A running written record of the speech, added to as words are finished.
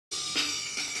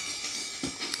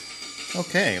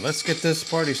Okay, let's get this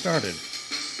party started.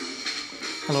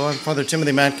 Hello, I'm Father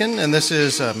Timothy Matkin, and this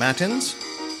is Matins.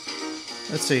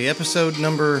 Let's see, episode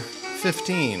number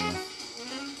 15.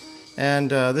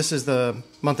 And this is the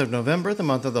month of November, the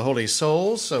month of the Holy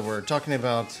Souls. So we're talking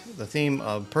about the theme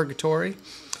of Purgatory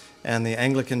and the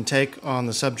Anglican take on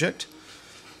the subject.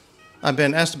 I've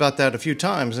been asked about that a few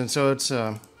times, and so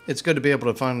it's good to be able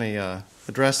to finally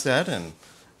address that and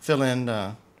fill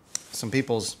in some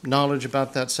people's knowledge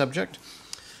about that subject.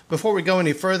 Before we go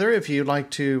any further, if you'd like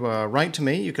to write to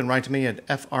me, you can write to me at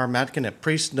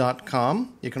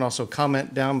frmatkin@priest.com. You can also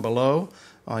comment down below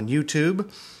on YouTube.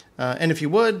 And if you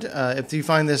would, if you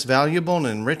find this valuable and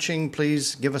enriching,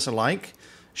 please give us a like,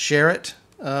 share it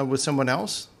with someone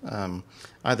else,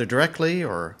 either directly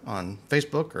or on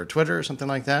Facebook or Twitter or something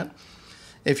like that.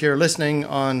 If you're listening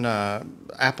on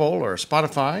Apple or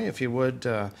Spotify, if you would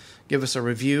give us a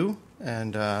review,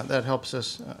 and that helps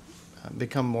us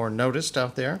become more noticed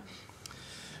out there.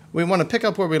 We want to pick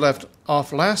up where we left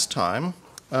off last time,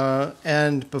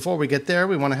 and before we get there,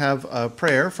 we want to have a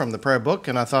prayer from the prayer book,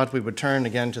 and I thought we would turn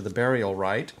again to the burial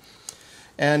rite.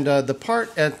 And the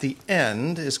part at the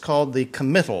end is called the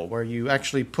committal, where you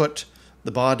actually put the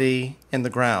body in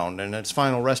the ground in its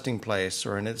final resting place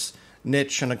or in its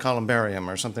niche in a columbarium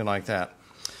or something like that.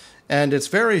 And it's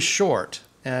very short,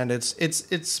 and it's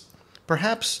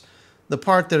perhaps the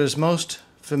part that is most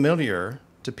familiar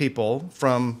to people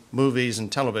from movies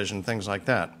and television, things like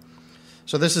that.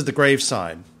 So this is the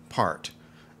graveside part.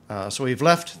 So we've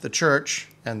left the church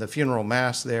and the funeral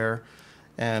mass there,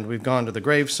 and we've gone to the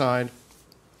graveside.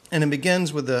 And it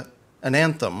begins with an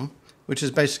anthem, which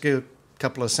is basically a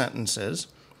couple of sentences.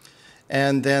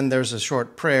 And then there's a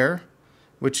short prayer,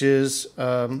 which is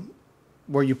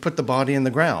where you put the body in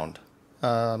the ground.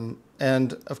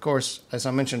 And, of course, as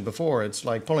I mentioned before, it's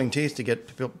like pulling teeth to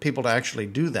get people to actually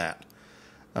do that.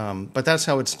 But that's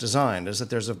how it's designed, is that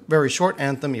there's a very short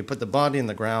anthem, you put the body in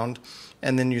the ground,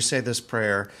 and then you say this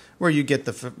prayer where you get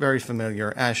the very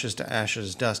familiar ashes to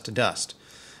ashes, dust to dust.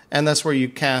 And that's where you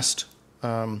cast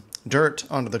dirt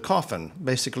onto the coffin,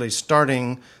 basically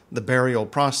starting the burial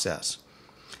process.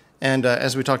 And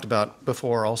as we talked about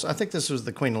before also, I think this was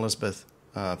the Queen Elizabeth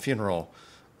funeral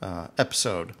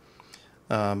episode.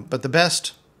 But the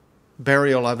best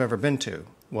burial I've ever been to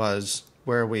was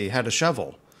where we had a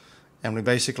shovel and we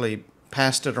basically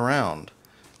passed it around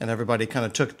and everybody kind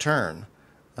of took a turn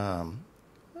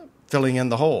filling in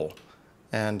the hole.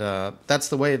 And that's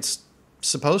the way it's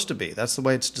supposed to be. That's the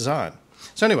way it's designed.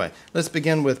 So anyway, let's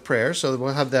begin with prayer. So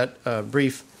we'll have that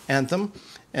brief anthem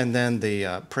and then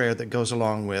the prayer that goes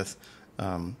along with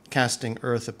casting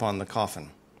earth upon the coffin.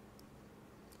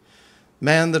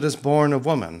 Man that is born of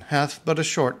woman hath but a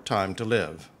short time to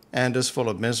live, and is full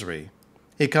of misery.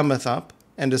 He cometh up,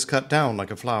 and is cut down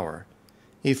like a flower.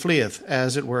 He fleeth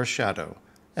as it were a shadow,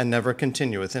 and never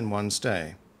continueth in one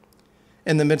stay.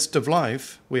 In the midst of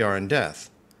life we are in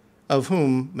death. Of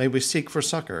whom may we seek for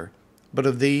succor, but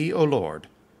of thee, O Lord,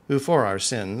 who for our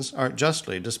sins art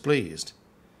justly displeased?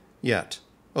 Yet,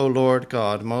 O Lord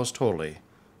God most holy,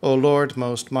 O Lord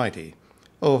most mighty,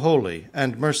 O holy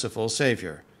and merciful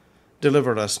Saviour,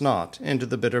 deliver us not into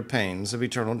the bitter pains of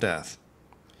eternal death.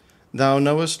 Thou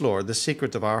knowest, Lord, the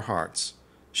secret of our hearts.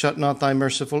 Shut not thy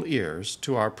merciful ears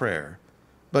to our prayer,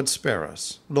 but spare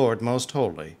us, Lord most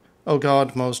holy, O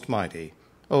God most mighty,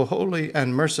 O holy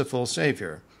and merciful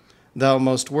Saviour, thou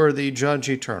most worthy Judge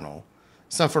eternal.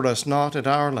 Suffer us not at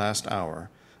our last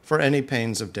hour for any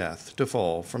pains of death to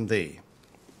fall from thee.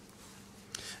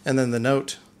 And then the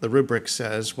note, the rubric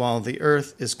says, while the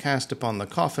earth is cast upon the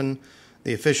coffin,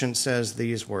 the officiant says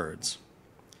these words: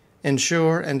 In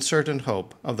sure and certain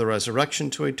hope of the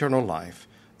resurrection to eternal life,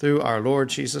 through our Lord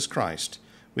Jesus Christ,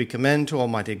 we commend to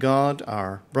Almighty God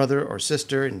our brother or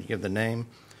sister, and you give the name,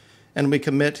 and we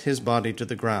commit his body to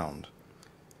the ground.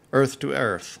 Earth to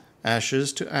earth,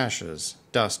 ashes to ashes,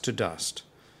 dust to dust.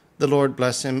 The Lord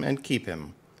bless him and keep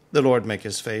him. The Lord make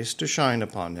his face to shine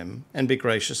upon him, and be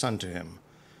gracious unto him.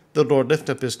 The Lord lift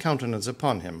up his countenance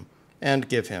upon him, and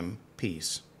give him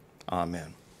peace.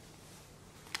 Amen.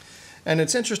 And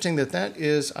it's interesting that that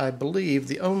is, I believe,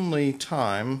 the only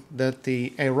time that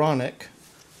the Aaronic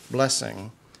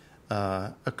blessing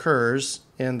occurs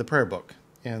in the prayer book,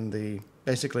 in the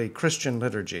basically Christian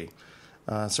liturgy.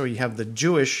 So you have the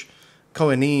Jewish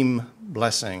Kohanim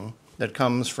blessing that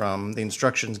comes from the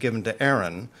instructions given to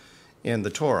Aaron in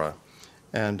the Torah.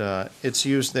 And it's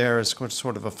used there as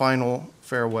sort of a final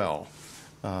farewell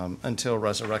until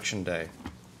Resurrection Day.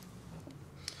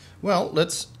 Well,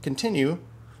 let's continue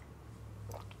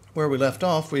where we left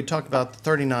off. We talked about the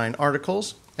 39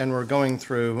 articles, and we're going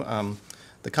through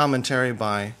the commentary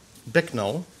by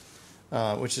Bicknell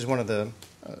which is one of the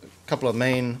couple of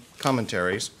main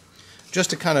commentaries, just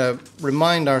to kind of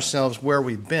remind ourselves where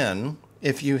we've been.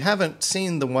 If you haven't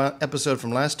seen the episode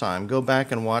from last time, go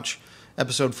back and watch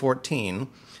episode 14,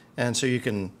 and so you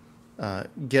can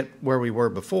get where we were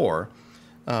before.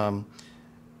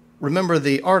 Remember,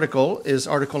 the article is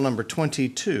article number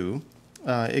 22.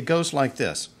 It goes like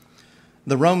this.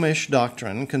 The Romish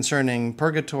doctrine concerning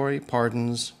purgatory,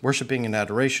 pardons, worshiping and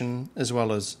adoration, as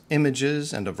well as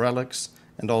images and of relics,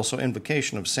 and also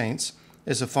invocation of saints,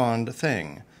 is a fond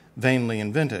thing, vainly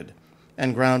invented,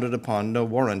 and grounded upon no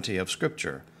warranty of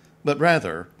Scripture, but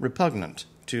rather repugnant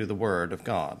to the Word of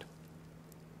God.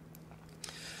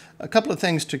 A couple of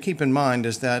things to keep in mind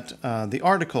is that the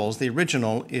articles, the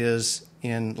original, is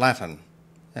in Latin,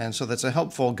 and so that's a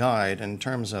helpful guide in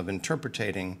terms of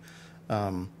interpreting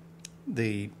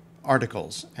the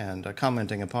articles and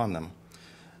commenting upon them.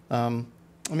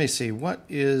 Let me see, what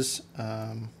is...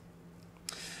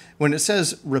 when it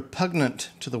says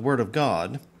repugnant to the Word of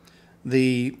God,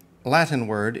 the Latin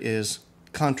word is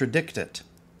contradictit,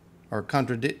 or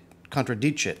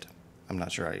contradicit. I'm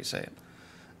not sure how you say it.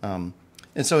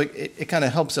 And so it kind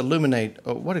of helps illuminate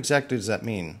what exactly does that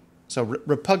mean. So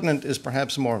repugnant is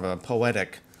perhaps more of a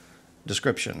poetic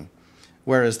description,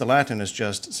 whereas the Latin is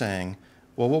just saying,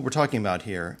 well, what we're talking about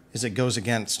here is it goes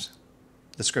against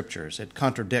the Scriptures. It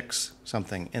contradicts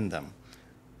something in them.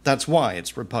 That's why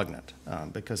it's repugnant,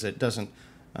 because it doesn't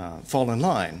fall in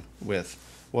line with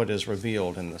what is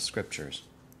revealed in the Scriptures.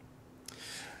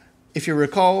 If you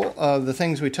recall the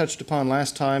things we touched upon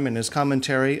last time in his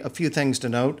commentary, a few things to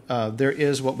note. There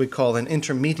is what we call an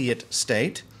intermediate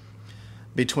state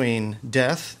between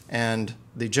death and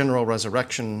the general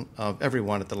resurrection of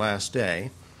everyone at the last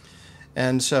day.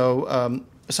 And so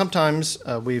sometimes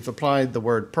we've applied the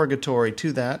word purgatory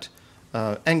to that.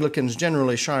 Anglicans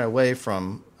generally shy away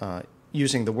from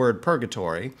using the word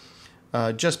purgatory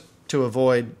just to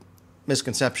avoid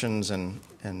misconceptions and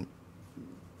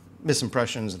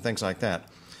misimpressions and things like that.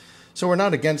 So we're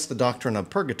not against the doctrine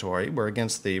of purgatory. We're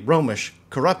against the Romish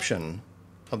corruption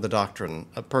of the doctrine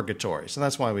of purgatory. So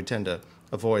that's why we tend to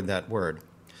avoid that word.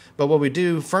 But what we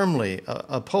do firmly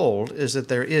uphold is that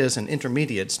there is an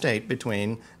intermediate state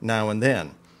between now and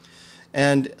then.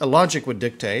 And logic would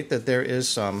dictate that there is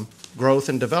some growth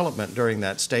and development during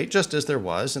that state, just as there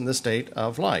was in the state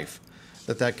of life,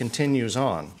 that continues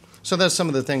on. So that's some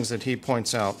of the things that he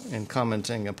points out in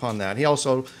commenting upon that. He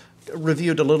also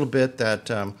reviewed a little bit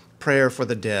that prayer for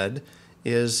the dead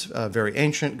is very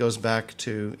ancient, goes back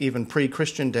to even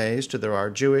pre-Christian days, to our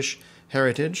Jewish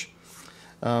heritage.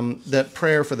 That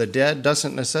prayer for the dead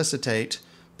doesn't necessitate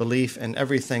belief in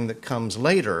everything that comes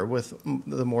later with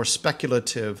the more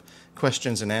speculative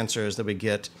questions and answers that we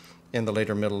get in the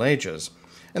later Middle Ages.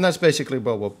 And that's basically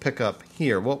what we'll pick up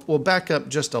here. We'll back up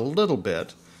just a little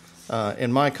bit.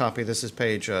 In my copy, this is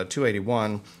page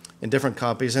 281. In different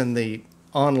copies, in the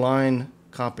online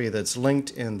copy that's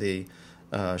linked in the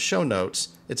show notes,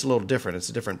 it's a little different. It's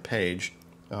a different page.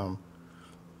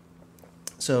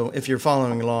 So if you're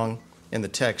following along in the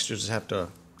text, you just have to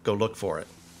go look for it.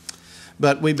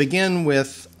 But we begin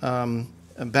with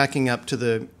backing up to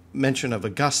the mention of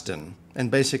Augustine,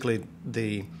 and basically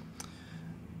the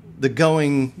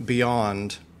going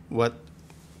beyond what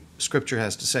Scripture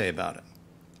has to say about it.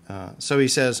 So he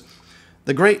says,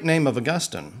 the great name of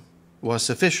Augustine was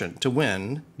sufficient to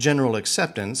win general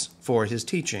acceptance for his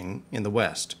teaching in the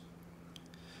West.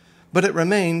 But it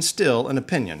remains still an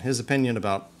opinion, his opinion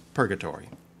about purgatory,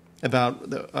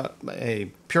 about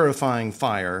a purifying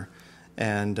fire,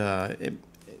 and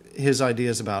his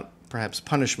ideas about perhaps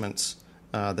punishments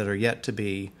that are yet to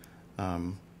be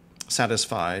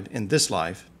satisfied in this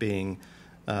life being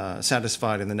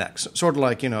satisfied in the next. Sort of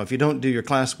like, if you don't do your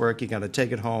classwork, you got to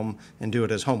take it home and do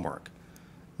it as homework.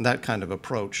 That kind of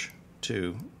approach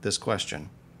to this question.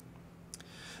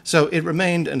 So it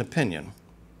remained an opinion.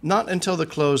 Not until the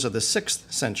close of the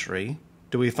 6th century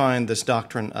do we find this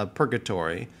doctrine of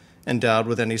purgatory endowed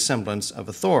with any semblance of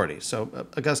authority. So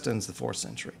Augustine's the 4th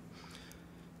century.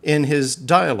 In his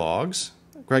dialogues,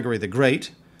 Gregory the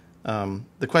Great,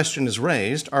 the question is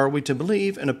raised, are we to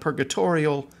believe in a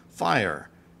purgatorial fire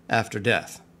after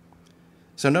death?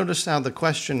 So notice how the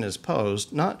question is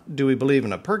posed, not do we believe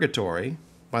in a purgatory,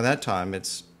 by that time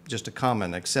it's just a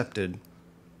common accepted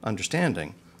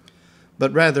understanding,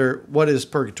 but rather what is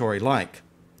purgatory like?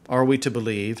 Are we to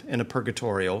believe in a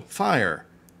purgatorial fire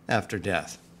after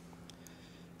death?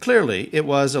 Clearly, it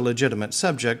was a legitimate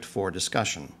subject for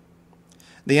discussion.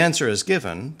 The answer is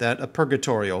given that a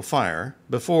purgatorial fire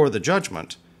before the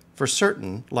judgment for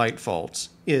certain light faults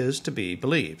is to be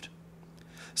believed.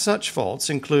 Such faults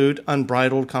include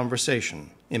unbridled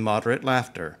conversation, immoderate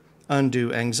laughter,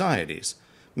 undue anxieties,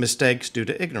 mistakes due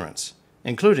to ignorance,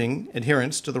 including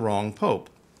adherence to the wrong pope,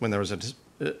 when there was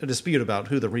a dispute about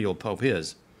who the real pope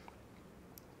is.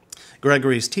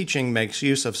 Gregory's teaching makes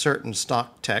use of certain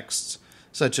stock texts,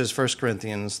 such as 1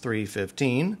 Corinthians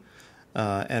 3:15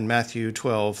 and Matthew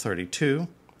 12:32,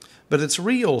 but its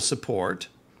real support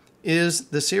is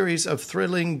the series of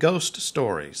thrilling ghost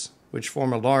stories, which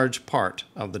form a large part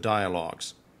of the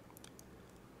dialogues.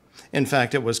 In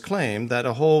fact, it was claimed that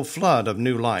a whole flood of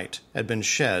new light had been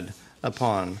shed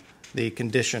upon the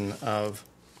condition of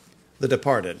the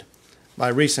departed by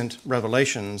recent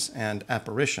revelations and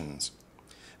apparitions.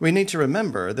 We need to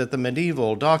remember that the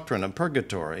medieval doctrine of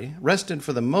purgatory rested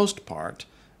for the most part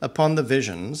upon the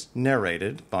visions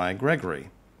narrated by Gregory,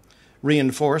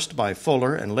 reinforced by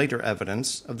fuller and later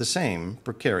evidence of the same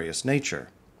precarious nature.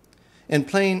 In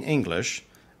plain English,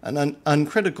 an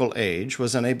uncritical age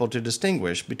was unable to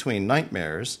distinguish between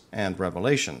nightmares and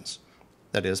revelations,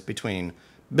 that is, between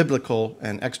biblical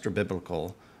and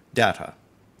extra-biblical data.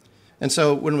 And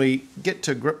so when we get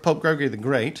to Pope Gregory the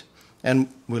Great, and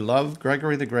we love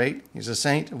Gregory the Great, he's a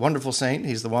saint, a wonderful saint.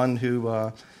 He's the one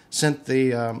who sent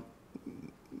the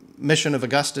mission of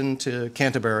Augustine to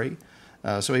Canterbury,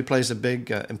 so he plays a big,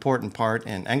 important part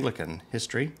in Anglican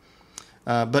history.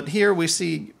 But here we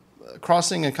see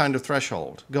crossing a kind of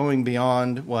threshold, going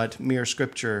beyond what mere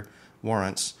scripture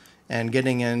warrants and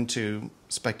getting into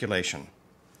speculation.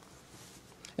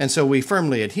 And so we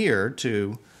firmly adhere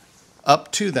to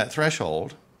up to that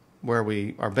threshold where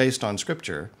we are based on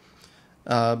scripture,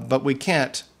 but we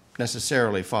can't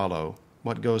necessarily follow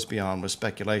what goes beyond with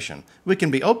speculation. We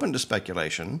can be open to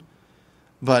speculation,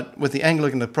 but with the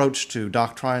Anglican approach to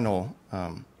doctrinal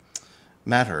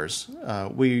matters,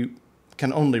 we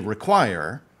can only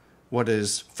require what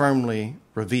is firmly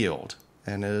revealed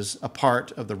and is a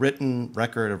part of the written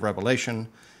record of revelation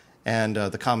and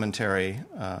the commentary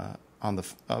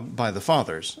by the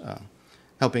fathers,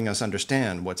 helping us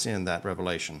understand what's in that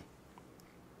revelation.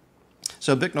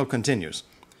 So Bicknell continues,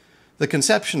 the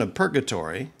conception of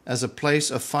purgatory as a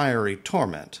place of fiery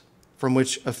torment from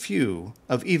which a few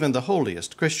of even the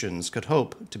holiest Christians could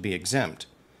hope to be exempt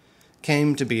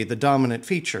came to be the dominant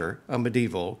feature of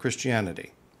medieval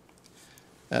Christianity.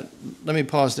 Let me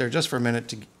pause there just for a minute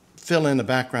to fill in the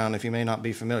background if you may not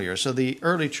be familiar. So the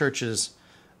early church's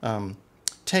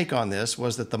take on this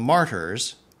was that the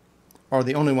martyrs are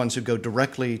the only ones who go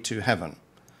directly to heaven.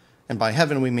 And by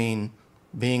heaven we mean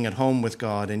being at home with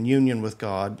God, in union with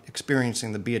God,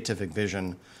 experiencing the beatific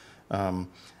vision,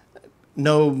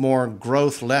 no more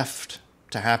growth left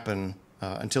to happen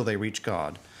until they reach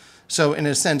God. So in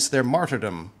a sense, their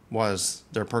martyrdom was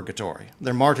their purgatory.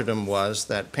 Their martyrdom was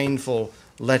that painful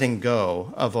letting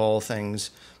go of all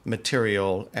things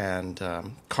material and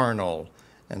carnal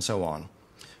and so on.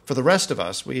 For the rest of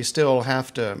us, we still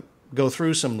have to go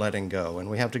through some letting go, and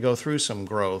we have to go through some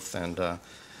growth.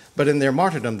 But in their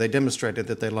martyrdom, they demonstrated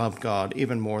that they loved God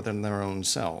even more than their own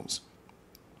selves.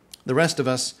 The rest of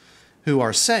us who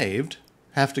are saved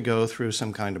have to go through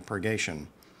some kind of purgation.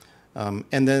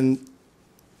 And then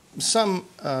some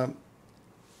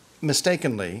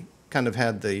mistakenly kind of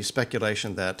had the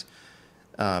speculation that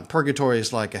purgatory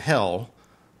is like a hell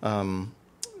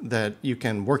that you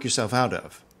can work yourself out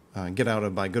of, get out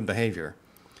of by good behavior.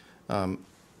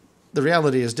 The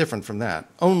reality is different from that.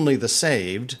 Only the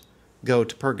saved go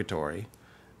to purgatory,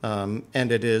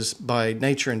 and it is by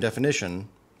nature and definition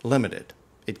limited.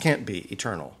 It can't be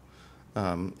eternal.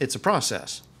 It's a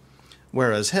process,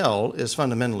 whereas hell is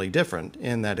fundamentally different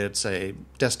in that it's a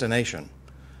destination.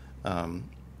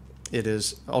 It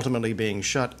is ultimately being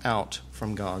shut out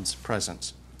from God's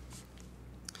presence.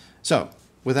 So,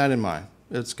 with that in mind,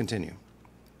 let's continue.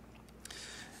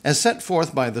 As set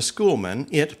forth by the schoolmen,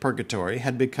 purgatory,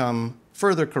 had become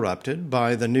further corrupted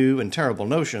by the new and terrible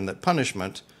notion that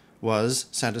punishment was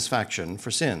satisfaction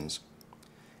for sins.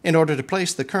 In order to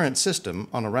place the current system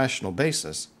on a rational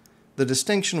basis, the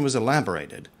distinction was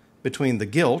elaborated between the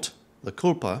guilt, the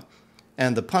culpa,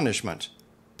 and the punishment,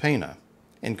 pena,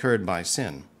 incurred by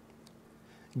sin.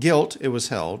 Guilt, it was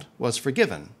held, was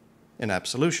forgiven in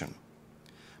absolution.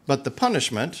 But the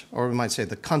punishment, or we might say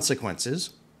the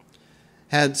consequences,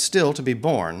 had still to be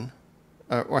borne,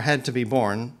 the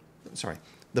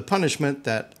punishment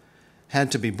that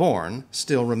had to be borne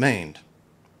still remained.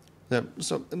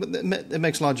 So it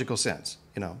makes logical sense,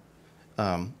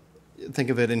 Think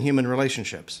of it in human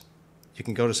relationships. You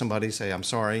can go to somebody, say, I'm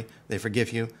sorry, they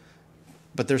forgive you,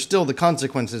 but there's still the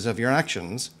consequences of your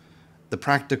actions, the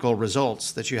practical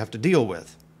results that you have to deal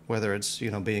with, whether it's,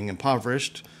 being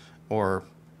impoverished or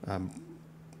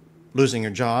losing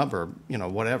your job or,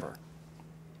 whatever.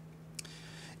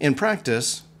 In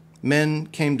practice, men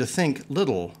came to think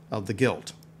little of the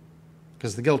guilt,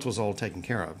 because the guilt was all taken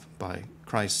care of by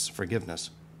Christ's forgiveness.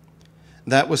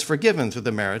 That was forgiven through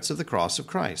the merits of the cross of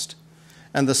Christ,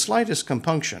 and the slightest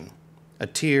compunction, a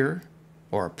tear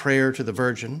or a prayer to the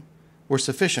Virgin, were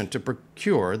sufficient to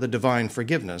procure the divine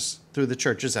forgiveness through the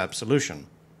Church's absolution.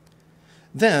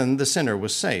 Then the sinner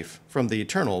was safe from the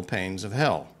eternal pains of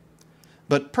hell.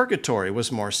 But purgatory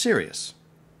was more serious,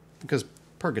 because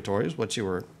purgatory is what you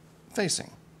were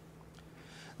facing.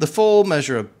 The full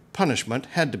measure of punishment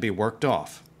had to be worked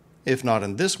off, if not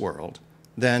in this world,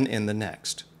 then in the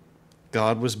next.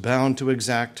 God was bound to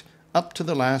exact up to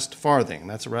the last farthing.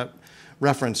 That's a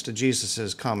reference to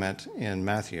Jesus' comment in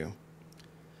Matthew.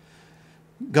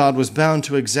 God was bound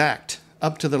to exact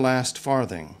up to the last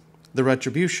farthing the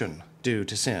retribution due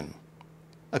to sin.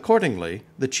 Accordingly,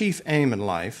 the chief aim in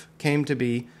life came to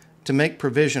be to make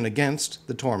provision against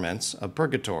the torments of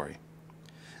purgatory.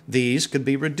 These could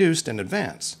be reduced in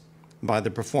advance by the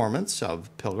performance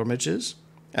of pilgrimages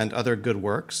and other good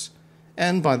works,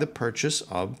 and by the purchase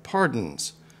of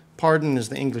pardons. Pardon is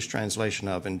the English translation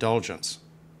of indulgence.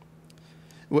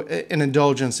 An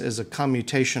indulgence is a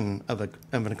commutation of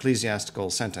an ecclesiastical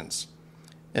sentence,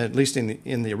 at least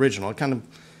in the original. It kind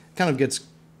of gets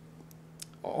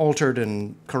altered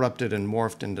and corrupted and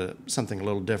morphed into something a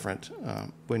little different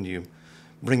when you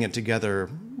bring it together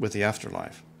with the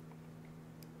afterlife.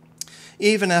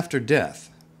 Even after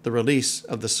death, the release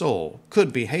of the soul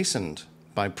could be hastened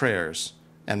by prayers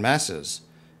and masses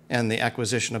and the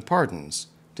acquisition of pardons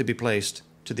to be placed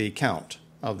to the account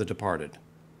of the departed.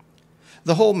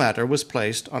 The whole matter was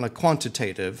placed on a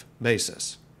quantitative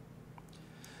basis.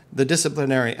 The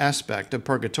disciplinary aspect of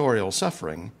purgatorial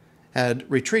suffering had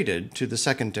retreated to the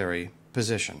secondary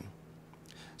position.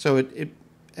 So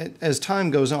as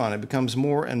time goes on, it becomes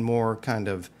more and more kind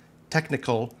of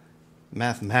technical,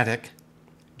 mathematic,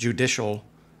 judicial,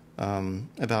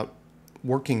 about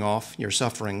working off your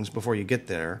sufferings before you get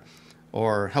there,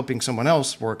 or helping someone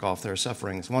else work off their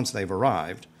sufferings once they've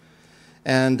arrived.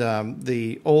 And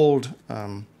the old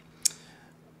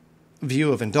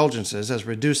view of indulgences as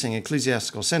reducing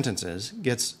ecclesiastical sentences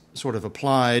gets sort of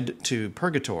applied to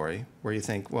purgatory, where you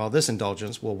think, well, this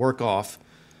indulgence will work off,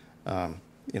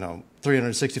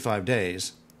 365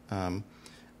 days,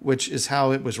 which is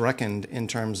how it was reckoned in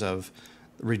terms of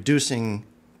reducing,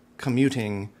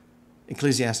 commuting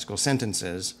ecclesiastical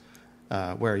sentences,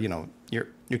 where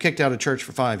you're kicked out of church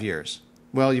for 5 years.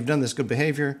 Well, you've done this good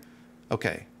behavior.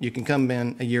 Okay, you can come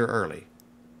in a year early,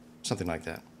 something like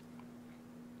that.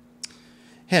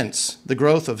 Hence, the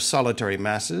growth of solitary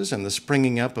masses and the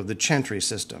springing up of the chantry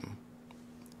system.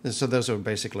 So those are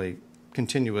basically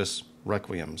continuous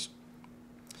requiems.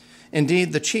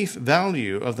 Indeed, the chief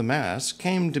value of the Mass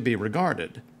came to be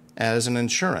regarded as an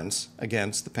insurance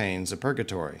against the pains of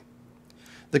purgatory.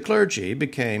 The clergy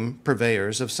became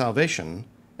purveyors of salvation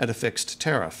at a fixed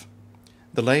tariff.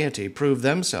 The laity proved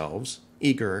themselves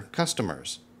eager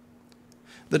customers.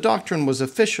 The doctrine was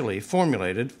officially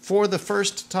formulated for the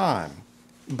first time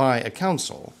by a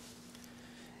council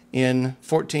in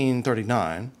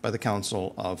 1439 by the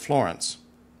Council of Florence.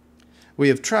 We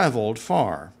have traveled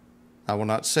far, I will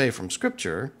not say from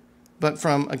Scripture, but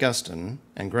from Augustine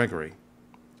and Gregory.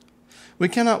 We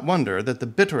cannot wonder that the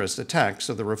bitterest attacks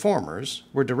of the Reformers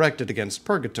were directed against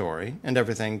purgatory and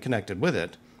everything connected with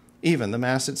it, even the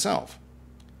Mass itself.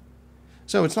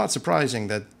 So it's not surprising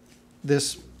that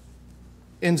this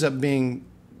ends up being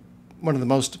one of the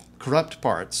most corrupt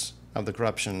parts of the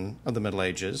corruption of the Middle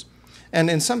Ages, and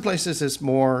in some places it's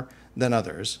more than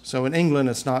others. So in England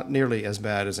it's not nearly as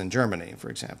bad as in Germany, for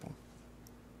example.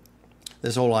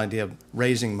 This whole idea of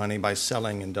raising money by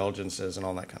selling indulgences and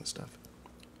all that kind of stuff,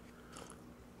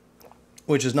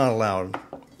 which is not allowed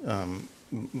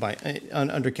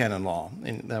under canon law.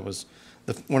 And that was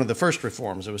one of the first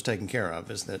reforms that was taken care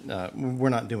of, is that we're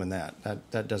not doing that.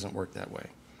 That doesn't work that way.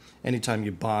 Anytime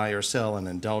you buy or sell an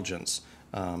indulgence,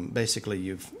 basically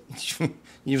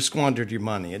you've squandered your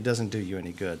money. It doesn't do you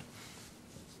any good.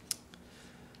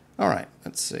 All right,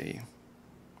 let's see.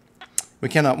 We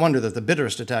cannot wonder that the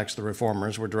bitterest attacks of the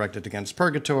Reformers were directed against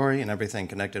purgatory and everything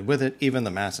connected with it, even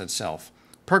the Mass itself.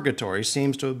 Purgatory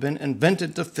seems to have been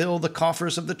invented to fill the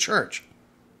coffers of the Church.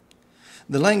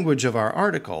 The language of our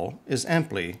article is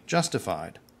amply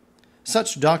justified.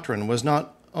 Such doctrine was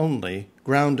not only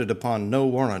grounded upon no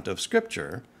warrant of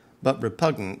Scripture, but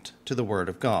repugnant to the Word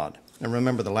of God. And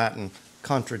remember, the Latin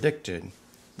contradicted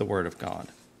the Word of God.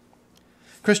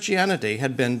 Christianity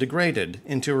had been degraded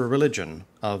into a religion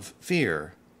of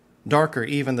fear, darker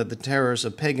even than the terrors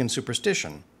of pagan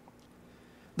superstition.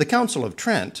 The Council of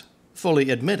Trent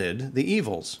fully admitted the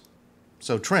evils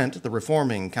So Trent, the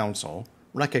reforming council,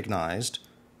 recognized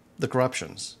the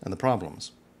corruptions and the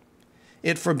problems.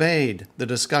 It forbade the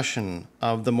discussion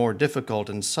of the more difficult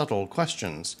and subtle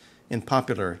questions in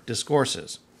popular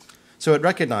discourses. So it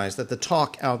recognized that the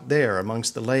talk out there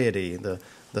amongst the laity, the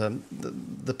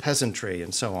peasantry,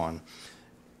 and so on,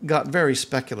 got very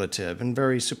speculative and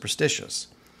very superstitious.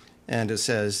 And it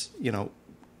says,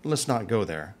 let's not go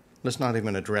there. Let's not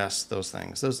even address those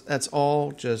things. That's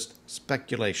all just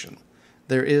speculation.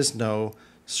 There is no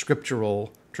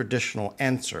scriptural, traditional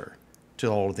answer to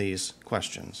all of these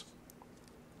questions.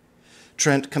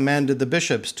 Trent commanded the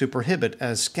bishops to prohibit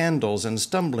as scandals and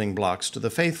stumbling blocks to the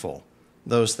faithful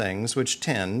those things which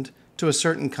tend to a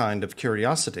certain kind of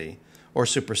curiosity or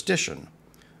superstition,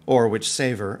 or which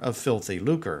savor of filthy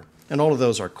lucre. And all of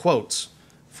those are quotes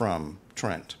from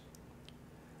Trent.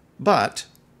 But,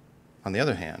 on the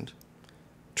other hand,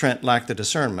 Trent lacked the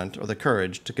discernment or the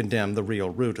courage to condemn the real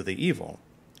root of the evil.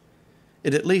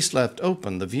 It at least left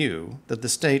open the view that the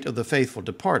state of the faithful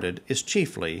departed is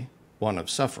chiefly one of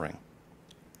suffering.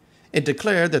 It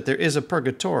declared that there is a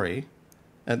purgatory,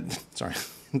 that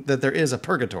there is a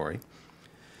purgatory,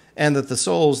 and that the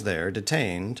souls there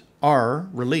detained are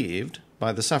relieved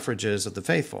by the suffrages of the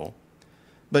faithful,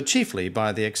 but chiefly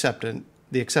by the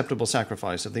acceptable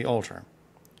sacrifice of the altar.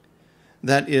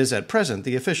 That is at present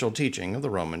the official teaching of the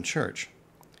Roman Church.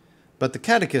 But the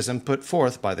catechism put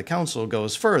forth by the council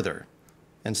goes further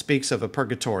and speaks of a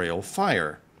purgatorial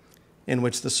fire, in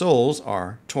which the souls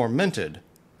are tormented,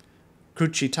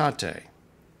 crucitate,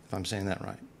 if I'm saying that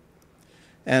right.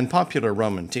 And popular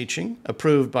Roman teaching,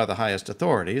 approved by the highest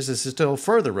authorities, is still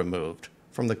further removed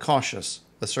from the cautious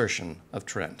assertion of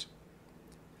Trent.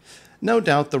 No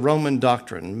doubt the Roman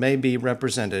doctrine may be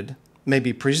presented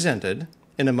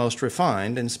in a most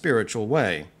refined and spiritual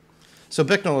way. So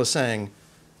Bicknell is saying,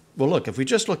 well, look, if we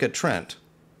just look at Trent,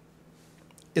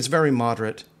 it's very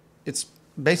moderate. It's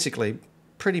basically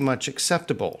pretty much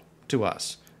acceptable to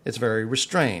us. It's very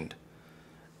restrained.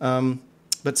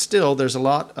 But still, there's a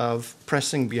lot of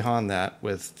pressing beyond that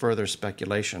with further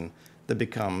speculation that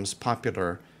becomes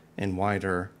popular in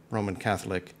wider Roman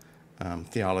Catholic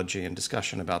theology and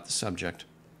discussion about the subject.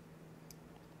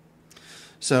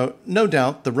 So, no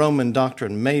doubt the Roman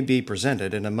doctrine may be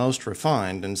presented in a most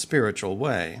refined and spiritual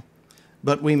way,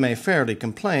 but we may fairly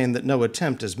complain that no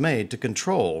attempt is made to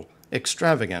control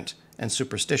extravagant and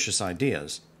superstitious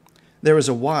ideas. There is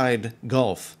a wide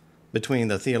gulf between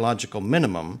the theological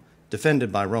minimum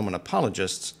defended by Roman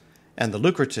apologists and the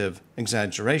lucrative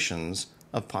exaggerations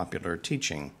of popular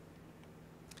teaching.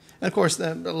 And of course,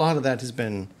 a lot of that has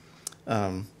been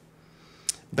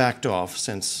backed off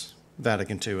since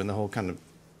Vatican II and the whole kind of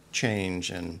change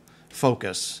and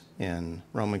focus in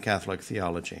Roman Catholic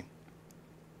theology.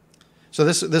 So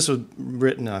this was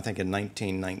written, I think, in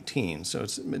 1919, so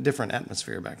it's a different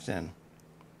atmosphere back then.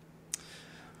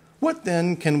 What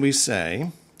then can we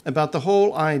say about the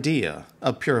whole idea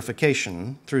of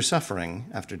purification through suffering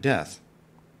after death?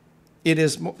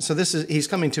 He's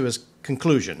coming to his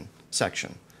conclusion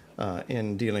section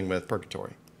in dealing with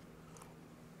purgatory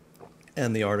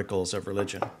and the articles of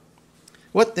religion.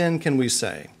 What then can we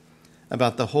say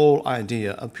about the whole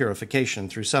idea of purification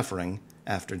through suffering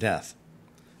after death?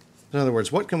 In other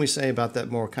words, what can we say about that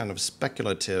more kind of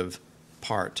speculative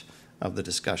part of the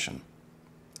discussion?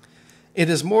 It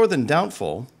is more than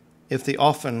doubtful if the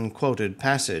often quoted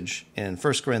passage in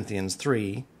 1 Corinthians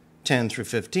 3, 10 through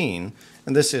 15,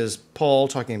 and this is Paul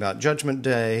talking about Judgment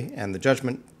Day, and the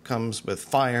judgment comes with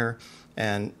fire,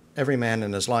 and every man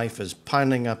in his life is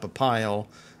piling up a pile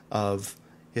of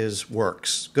his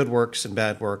works, good works and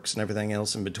bad works and everything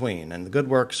else in between. And the good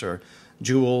works are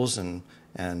jewels and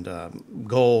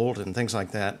gold and things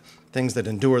like that, things that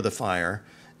endure the fire.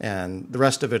 And the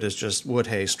rest of it is just wood,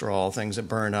 hay, straw, things that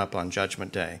burn up on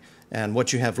Judgment Day. And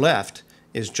what you have left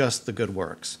is just the good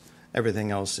works. Everything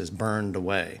else is burned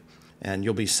away. And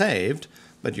you'll be saved,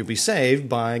 but you'll be saved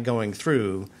by going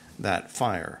through that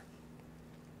fire.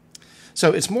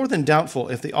 So it's more than doubtful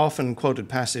if the often quoted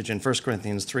passage in 1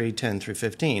 Corinthians 3, 10 through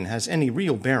 15 has any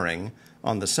real bearing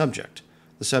on the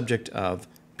subject of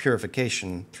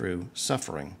purification through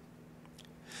suffering.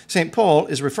 St. Paul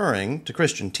is referring to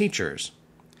Christian teachers.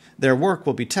 Their work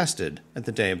will be tested at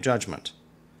the day of judgment.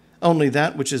 Only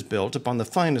that which is built upon the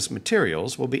finest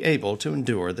materials will be able to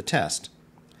endure the test.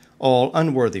 All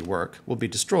unworthy work will be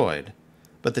destroyed,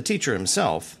 but the teacher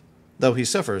himself, though he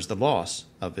suffers the loss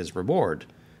of his reward,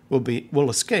 will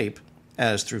escape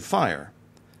as through fire,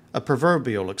 a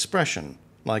proverbial expression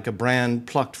like a brand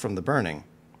plucked from the burning.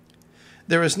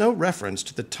 There is no reference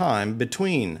to the time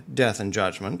between death and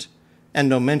judgment, and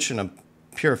no mention of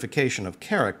purification of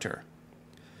character.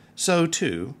 so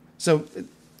too. So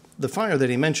the fire that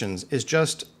he mentions is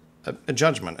just a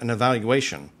judgment, an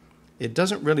evaluation. It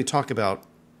doesn't really talk about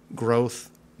growth,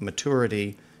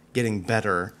 maturity, getting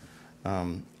better.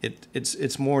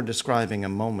 It's more describing a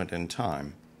moment in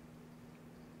time.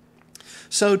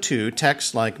 So too,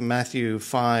 texts like Matthew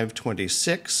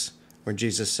 5:26, where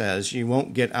Jesus says, "You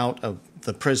won't get out of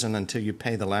the prison until you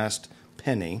pay the last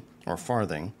penny or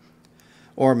farthing,"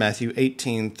 or Matthew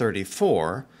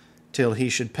 18:34, "till he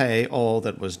should pay all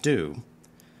that was due,"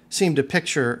 seem to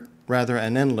picture rather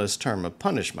an endless term of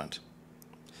punishment.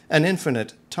 An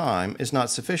infinite time is not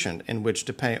sufficient in which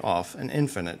to pay off an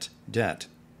infinite debt.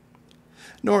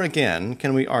 Nor again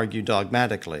can we argue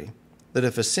dogmatically that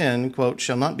if a sin, quote,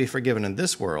 "shall not be forgiven in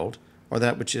this world, or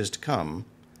that which is to come,"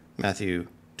 Matthew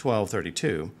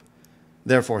 12:32,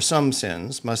 therefore some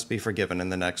sins must be forgiven in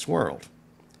the next world.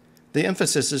 The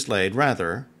emphasis is laid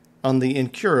rather on the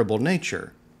incurable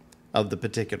nature of the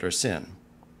particular sin.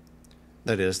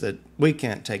 That is, that we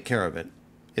can't take care of it.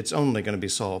 It's only going to be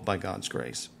solved by God's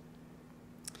grace.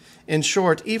 In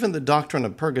short, even the doctrine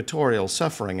of purgatorial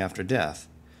suffering after death,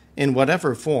 in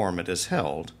whatever form it is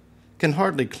held, can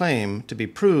hardly claim to be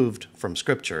proved from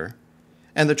Scripture,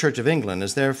 and the Church of England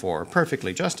is therefore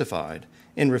perfectly justified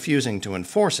in refusing to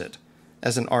enforce it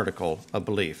as an article of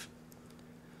belief.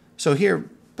 So here,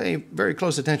 pay very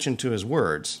close attention to his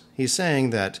words. He's saying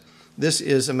that this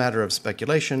is a matter of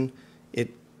speculation.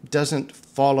 It doesn't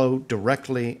follow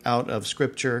directly out of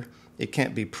Scripture. It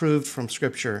can't be proved from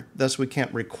Scripture. Thus, we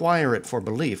can't require it for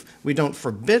belief. We don't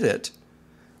forbid it,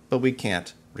 but we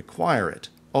can't require it.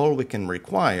 All we can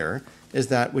require is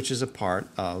that which is a part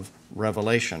of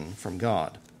revelation from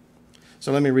God.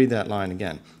 So let me read that line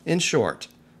again. In short,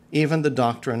 even the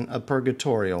doctrine of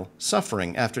purgatorial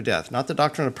suffering after death, not the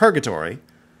doctrine of purgatory,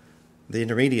 the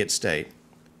intermediate state,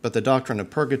 but the doctrine of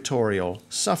purgatorial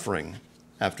suffering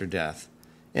after death,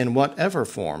 in whatever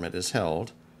form it is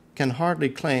held, can hardly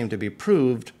claim to be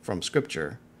proved from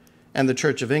Scripture, and the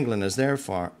Church of England is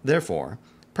therefore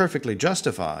perfectly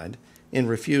justified in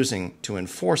refusing to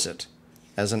enforce it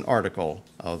as an article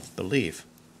of belief.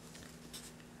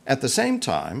 At the same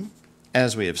time,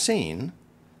 as we have seen,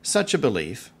 such a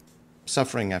belief,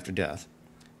 suffering after death,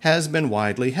 has been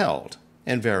widely held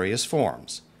in various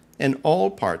forms in all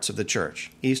parts of the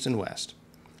Church, East and West,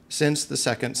 since the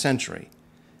 2nd century,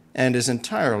 and is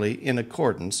entirely in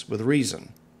accordance with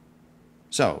reason.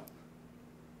 So,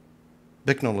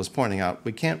 Bicknell is pointing out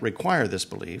we can't require this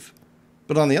belief,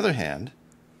 but on the other hand,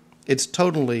 it's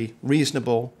totally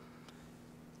reasonable.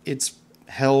 It's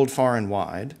held far and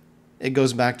wide. It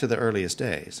goes back to the earliest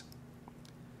days.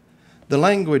 The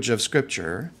language of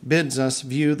Scripture bids us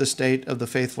view the state of the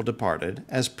faithful departed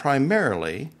as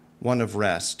primarily one of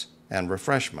rest and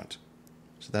refreshment.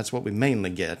 So that's what we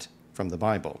mainly get from the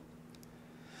Bible.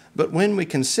 But when we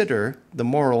consider the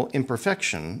moral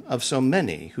imperfection of so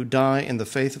many who die in the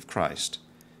faith of Christ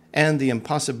and the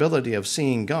impossibility of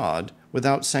seeing God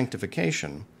without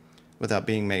sanctification, without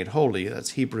being made holy,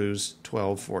 that's Hebrews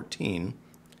 12:14,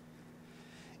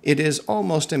 it is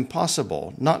almost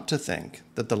impossible not to think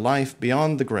that the life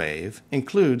beyond the grave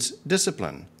includes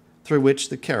discipline through which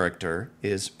the character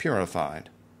is purified.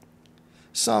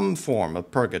 Some form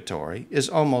of purgatory is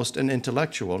almost an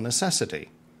intellectual necessity,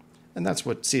 and that's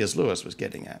what C.S. Lewis was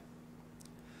getting at.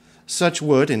 Such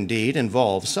would indeed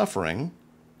involve suffering,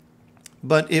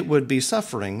 but it would be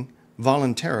suffering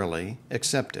voluntarily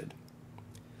accepted.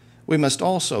 We must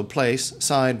also place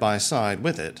side by side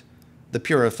with it the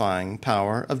purifying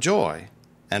power of joy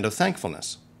and of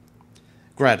thankfulness.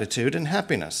 Gratitude and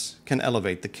happiness can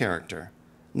elevate the character,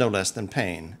 no less than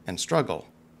pain and struggle.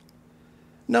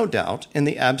 No doubt, in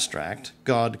the abstract,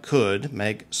 God could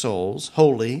make souls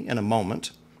holy in a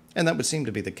moment, and that would seem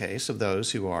to be the case of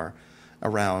those who are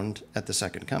around at the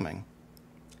second coming.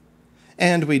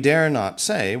 And we dare not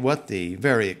say what the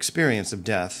very experience of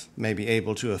death may be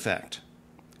able to effect.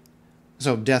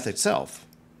 So death itself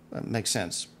makes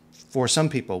sense. For some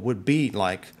people would be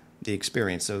like the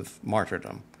experience of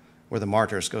martyrdom, where the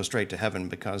martyrs go straight to heaven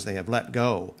because they have let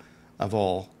go of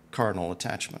all carnal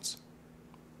attachments.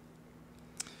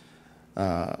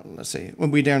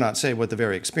 We dare not say what the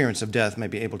very experience of death may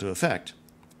be able to effect,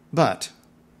 but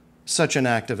such an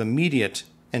act of immediate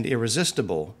and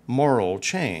irresistible moral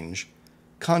change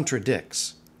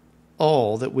contradicts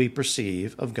all that we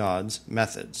perceive of God's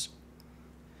methods.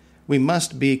 We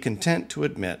must be content to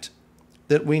admit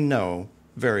that we know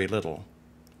very little,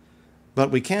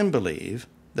 but we can believe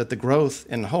that the growth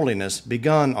in holiness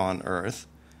begun on earth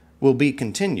will be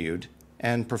continued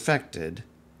and perfected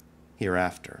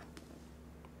hereafter.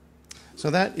 So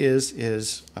that is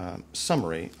his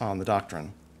summary on the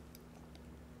doctrine.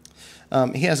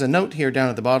 He has a note here down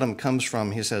at the bottom, comes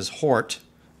from, he says, Hort.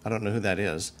 I don't know who that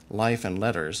is. Life and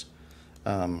Letters.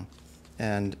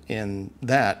 And in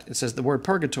that, it says the word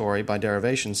purgatory, by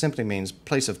derivation, simply means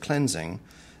place of cleansing,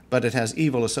 but it has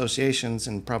evil associations,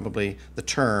 and probably the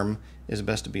term is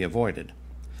best to be avoided.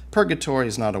 Purgatory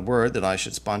is not a word that I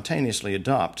should spontaneously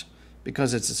adopt,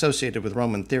 because it's associated with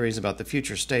Roman theories about the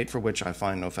future state for which I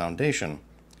find no foundation.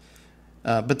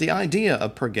 But the idea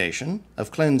of purgation,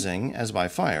 of cleansing as by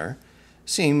fire,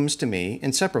 seems to me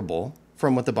inseparable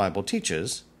from what the Bible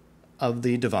teaches of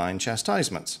the divine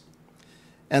chastisements.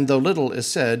 And though little is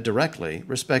said directly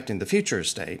respecting the future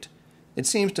state, it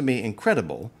seems to me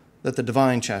incredible that the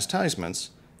divine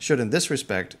chastisements should in this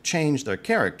respect change their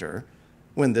character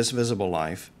when this visible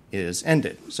life is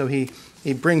ended. So he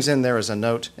brings in there as a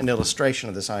note an illustration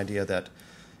of this idea that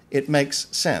it makes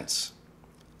sense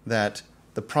that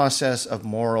the process of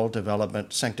moral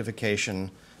development, sanctification,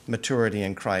 maturity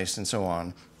in Christ, and so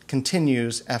on,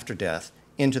 continues after death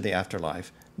into the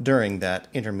afterlife during that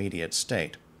intermediate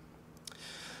state.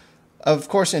 Of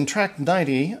course, in Tract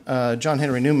 90, John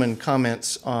Henry Newman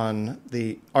comments on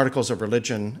the articles of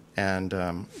religion and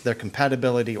their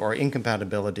compatibility or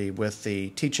incompatibility with the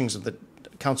teachings of the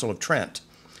Council of Trent.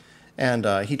 And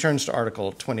he turns to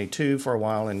Article 22 for a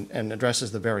while and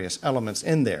addresses the various elements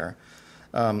in there.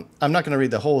 I'm not going to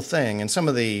read the whole thing, and some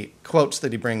of the quotes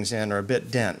that he brings in are a bit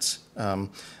dense.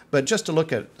 But just to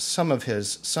look at some of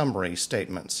his summary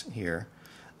statements here.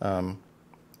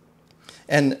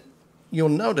 And you'll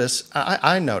notice,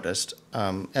 I noticed,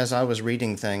 as I was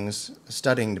reading things,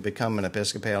 studying to become an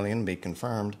Episcopalian, be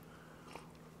confirmed,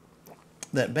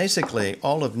 that basically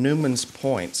all of Newman's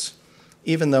points,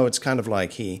 even though it's kind of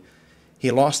like he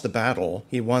lost the battle,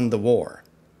 he won the war.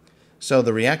 So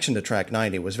the reaction to Tract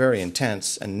 90 was very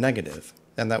intense and negative,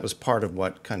 and that was part of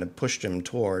what kind of pushed him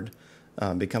toward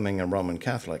becoming a Roman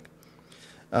Catholic.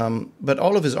 But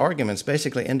all of his arguments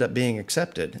basically end up being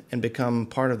accepted and become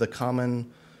part of the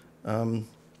common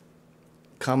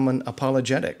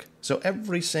apologetic. So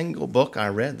every single book I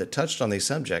read that touched on these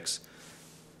subjects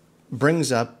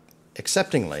brings up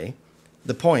acceptingly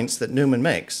the points that Newman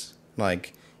makes.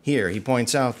 Like here, he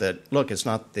points out that, look, it's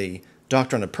not the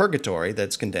doctrine of purgatory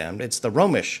that's condemned, it's the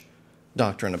Romish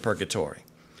doctrine of purgatory.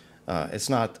 It's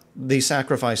not the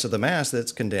sacrifice of the Mass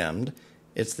that's condemned,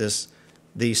 it's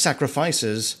the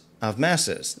sacrifices of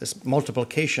Masses, this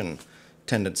multiplication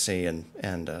tendency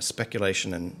and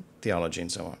speculation in theology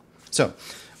and so on. So,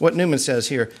 what Newman says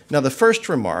here, now the first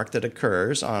remark that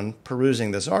occurs on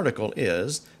perusing this article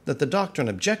is that the doctrine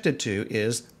objected to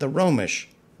is the Romish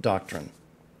doctrine.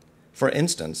 For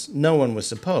instance, no one would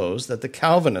suppose that the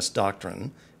Calvinist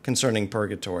doctrine concerning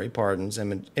purgatory, pardons,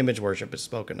 image worship is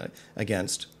spoken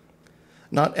against.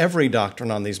 Not every doctrine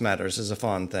on these matters is a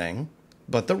fond thing,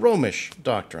 but the Romish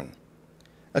doctrine.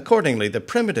 Accordingly, the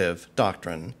primitive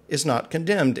doctrine is not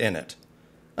condemned in it,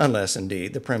 unless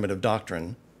indeed the primitive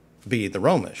doctrine be the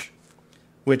Romish,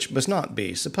 which must not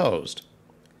be supposed.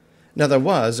 Now there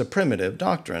was a primitive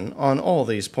doctrine on all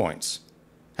these points.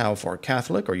 How far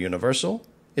Catholic or universal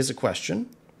is a question,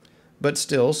 but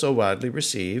still so widely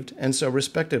received and so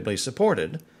respectably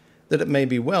supported that it may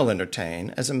be well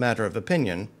entertained as a matter of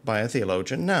opinion by a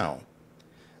theologian now.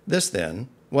 This, then,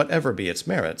 whatever be its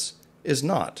merits, is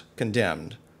not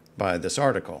condemned by this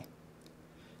article.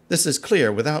 This is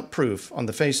clear without proof on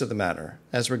the face of the matter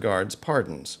as regards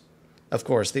pardons. Of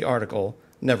course, the article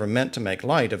never meant to make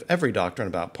light of every doctrine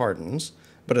about pardons,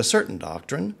 but a certain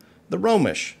doctrine, the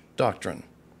Romish doctrine,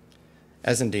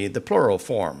 as indeed the plural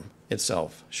form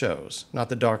itself shows, not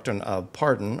the doctrine of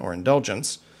pardon or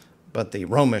indulgence, but the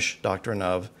Romish doctrine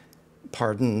of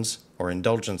pardons or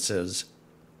indulgences.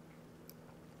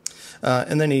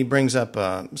 And then he brings up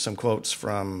some quotes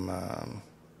from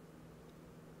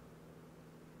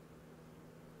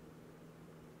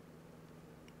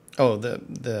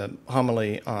the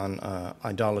homily on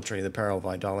idolatry, the peril of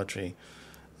idolatry.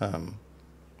 In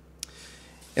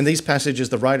these passages,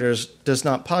 the writer does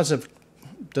not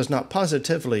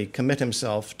positively commit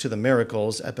himself to the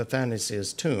miracles at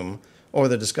Epiphanius' tomb or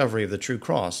the discovery of the true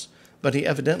cross, but he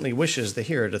evidently wishes the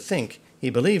hearer to think he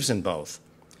believes in both.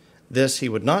 This he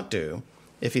would not do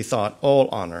if he thought all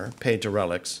honor paid to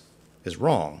relics is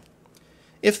wrong.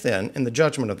 If then, in the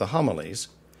judgment of the homilies,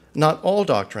 not all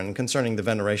doctrine concerning the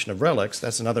veneration of relics,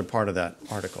 that's another part of that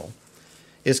article,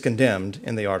 is condemned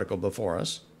in the article before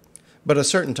us, but a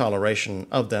certain toleration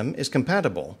of them is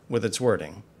compatible with its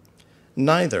wording.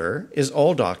 Neither is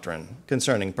all doctrine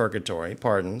concerning purgatory,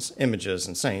 pardons, images,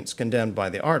 and saints condemned by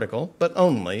the article, but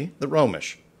only the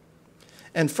Romish.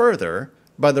 And further,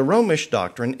 by the Romish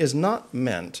doctrine is not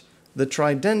meant the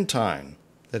Tridentine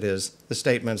that is, the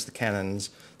statements, the canons,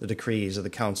 the decrees of the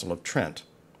Council of Trent.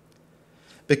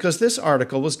 Because this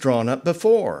article was drawn up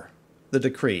before the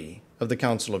decree of the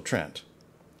Council of Trent.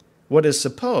 What is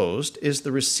supposed is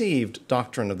the received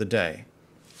doctrine of the day.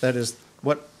 That is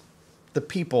what the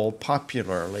people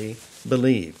popularly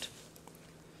believed.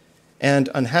 And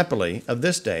unhappily, of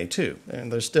this day too.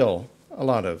 And there's still a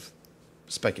lot of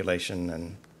speculation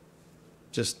and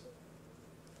just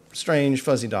strange,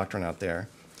 fuzzy doctrine out there,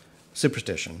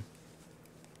 superstition.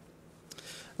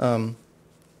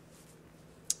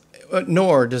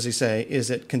 Nor, does he say, is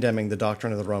it condemning the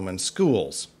doctrine of the Roman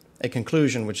schools, a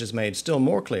conclusion which is made still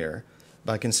more clear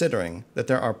by considering that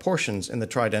there are portions in the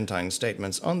Tridentine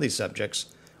statements on these subjects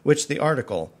which the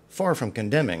article, far from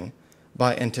condemning,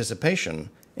 by anticipation,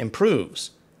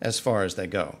 improves as far as they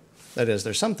go. That is,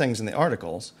 there's some things in the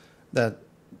articles that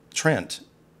Trent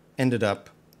ended up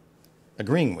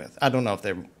agreeing with. I don't know if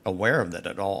they're aware of that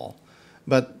at all,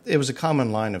 but it was a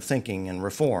common line of thinking and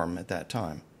reform at that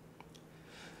time.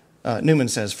 Newman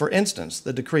says, for instance,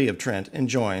 the decree of Trent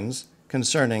enjoins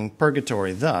concerning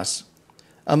purgatory thus,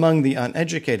 among the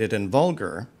uneducated and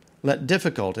vulgar, let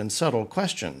difficult and subtle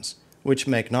questions, which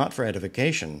make not for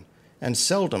edification, and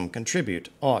seldom contribute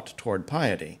aught toward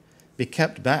piety, be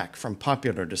kept back from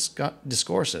popular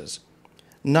discourses,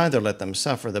 neither let them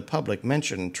suffer the public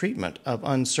mention and treatment of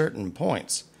uncertain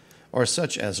points, or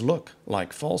such as look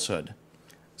like falsehood.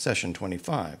 Session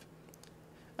 25.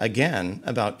 Again,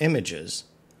 about images,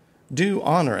 due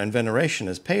honor and veneration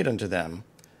is paid unto them,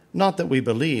 not that we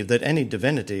believe that any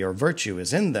divinity or virtue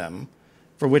is in them,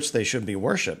 for which they should be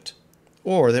worshipped,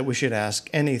 or that we should ask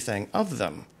anything of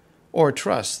them, or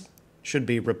trust should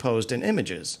be reposed in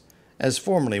images, as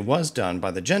formerly was done by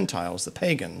the Gentiles, the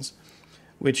pagans,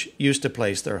 which used to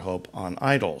place their hope on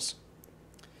idols.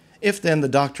 If then the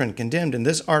doctrine condemned in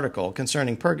this article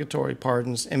concerning purgatory,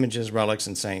 pardons, images, relics,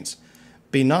 and saints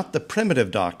be not the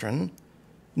primitive doctrine,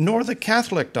 nor the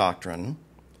Catholic doctrine,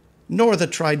 nor the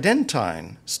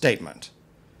Tridentine statement,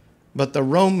 but the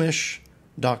Romish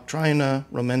Doctrina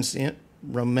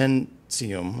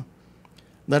Romentium,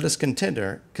 let us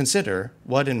consider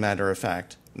what in matter of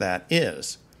fact that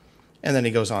is. And then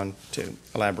he goes on to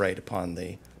elaborate upon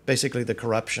basically the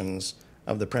corruptions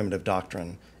of the primitive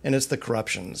doctrine, and it's the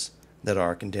corruptions that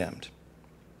are condemned.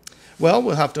 Well,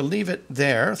 we'll have to leave it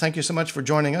there. Thank you so much for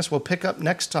joining us. We'll pick up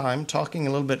next time talking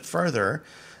a little bit further,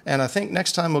 and I think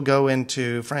next time we'll go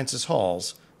into Francis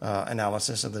Hall's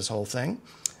analysis of this whole thing.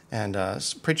 And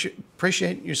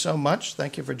appreciate you so much.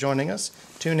 Thank you for joining us.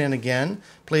 Tune in again.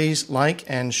 Please like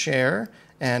and share.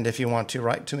 And if you want to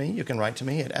write to me, you can write to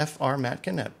me at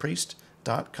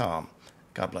frmatkin@priest.com.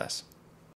 God bless.